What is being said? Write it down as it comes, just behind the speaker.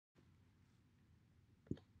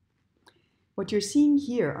What you're seeing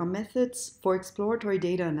here are methods for exploratory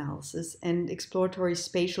data analysis and exploratory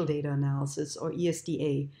spatial data analysis, or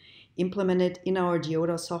ESDA, implemented in our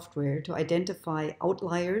GeoDa software to identify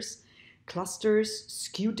outliers, clusters,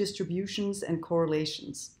 skewed distributions, and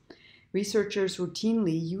correlations. Researchers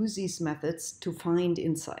routinely use these methods to find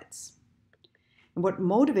insights. And what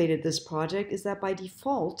motivated this project is that by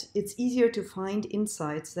default, it's easier to find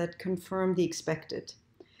insights that confirm the expected.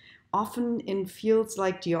 Often in fields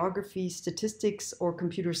like geography, statistics, or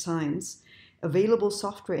computer science, available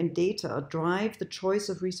software and data drive the choice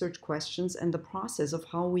of research questions and the process of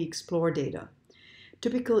how we explore data.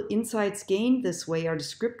 Typical insights gained this way are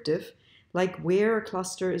descriptive, like where a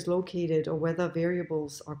cluster is located or whether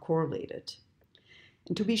variables are correlated.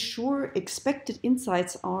 And to be sure, expected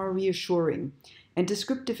insights are reassuring, and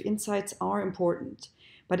descriptive insights are important.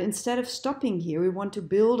 But instead of stopping here, we want to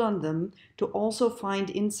build on them to also find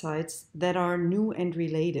insights that are new and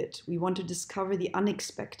related. We want to discover the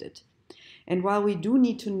unexpected. And while we do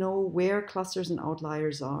need to know where clusters and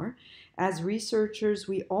outliers are, as researchers,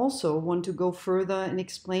 we also want to go further and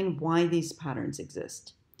explain why these patterns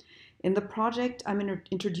exist. In the project I'm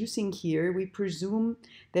introducing here, we presume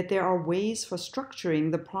that there are ways for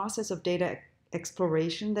structuring the process of data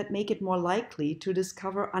exploration that make it more likely to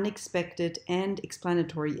discover unexpected and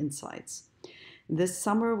explanatory insights. This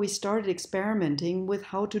summer, we started experimenting with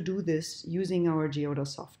how to do this using our GeoDa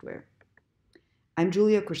software. I'm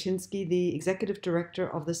Julia Koshinsky, the Executive Director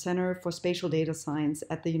of the Center for Spatial Data Science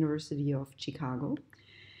at the University of Chicago.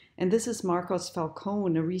 And this is Marcos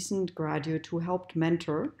Falcone, a recent graduate who helped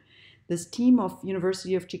mentor this team of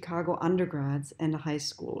University of Chicago undergrads and a high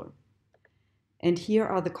schooler. And here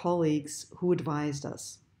are the colleagues who advised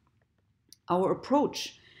us. Our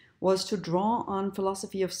approach was to draw on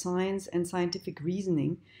philosophy of science and scientific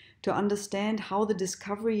reasoning to understand how the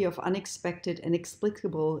discovery of unexpected and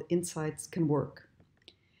explicable insights can work.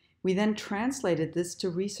 We then translated this to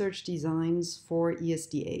research designs for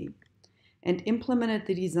ESDA and implemented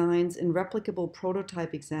the designs in replicable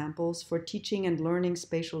prototype examples for teaching and learning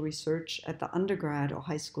spatial research at the undergrad or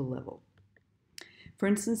high school level. For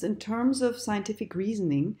instance, in terms of scientific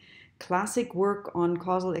reasoning, classic work on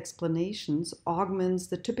causal explanations augments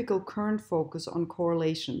the typical current focus on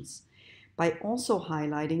correlations by also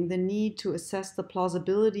highlighting the need to assess the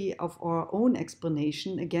plausibility of our own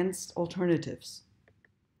explanation against alternatives.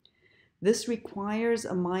 This requires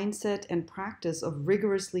a mindset and practice of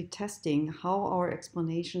rigorously testing how our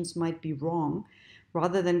explanations might be wrong,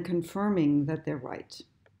 rather than confirming that they're right.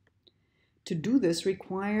 To do this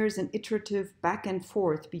requires an iterative back and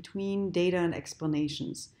forth between data and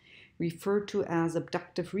explanations, referred to as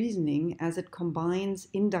abductive reasoning, as it combines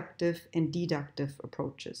inductive and deductive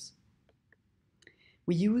approaches.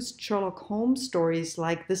 We used Sherlock Holmes stories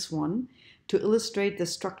like this one to illustrate the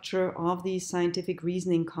structure of these scientific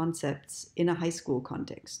reasoning concepts in a high school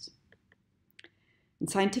context. And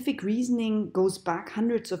scientific reasoning goes back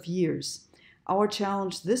hundreds of years. Our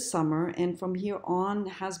challenge this summer and from here on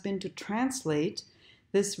has been to translate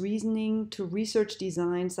this reasoning to research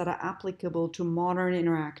designs that are applicable to modern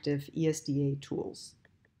interactive ESDA tools.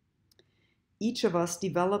 Each of us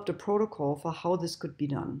developed a protocol for how this could be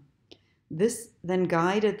done. This then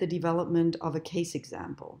guided the development of a case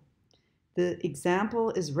example. The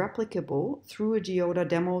example is replicable through a GeoDa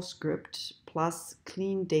demo script plus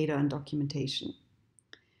clean data and documentation.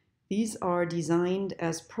 These are designed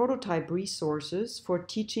as prototype resources for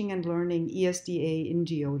teaching and learning ESDA in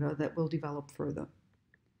GeoDa that will develop further.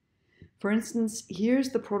 For instance,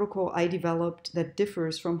 here's the protocol I developed that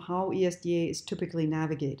differs from how ESDA is typically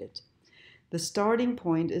navigated. The starting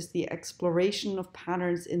point is the exploration of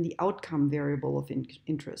patterns in the outcome variable of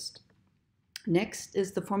interest. Next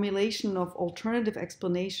is the formulation of alternative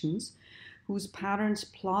explanations whose patterns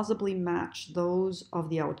plausibly match those of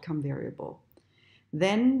the outcome variable.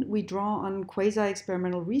 Then we draw on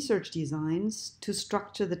quasi-experimental research designs to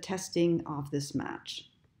structure the testing of this match.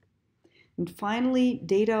 And finally,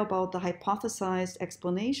 data about the hypothesized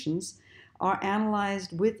explanations are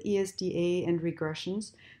analyzed with ESDA and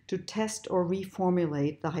regressions to test or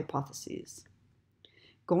reformulate the hypotheses.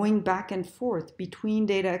 Going back and forth between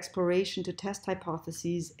data exploration to test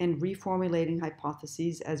hypotheses and reformulating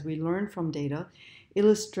hypotheses as we learn from data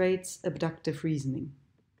illustrates abductive reasoning.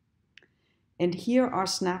 And here are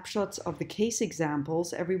snapshots of the case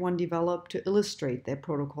examples everyone developed to illustrate their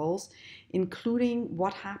protocols, including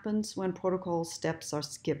what happens when protocol steps are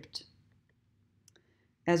skipped,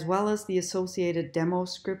 as well as the associated demo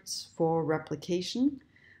scripts for replication,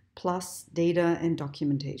 plus data and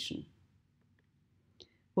documentation.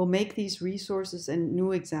 We'll make these resources and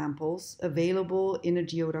new examples available in a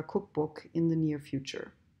GeoDa cookbook in the near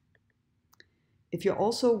future. If you're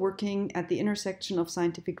also working at the intersection of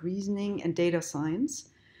scientific reasoning and data science,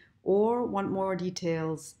 or want more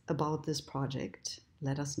details about this project,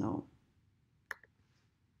 let us know.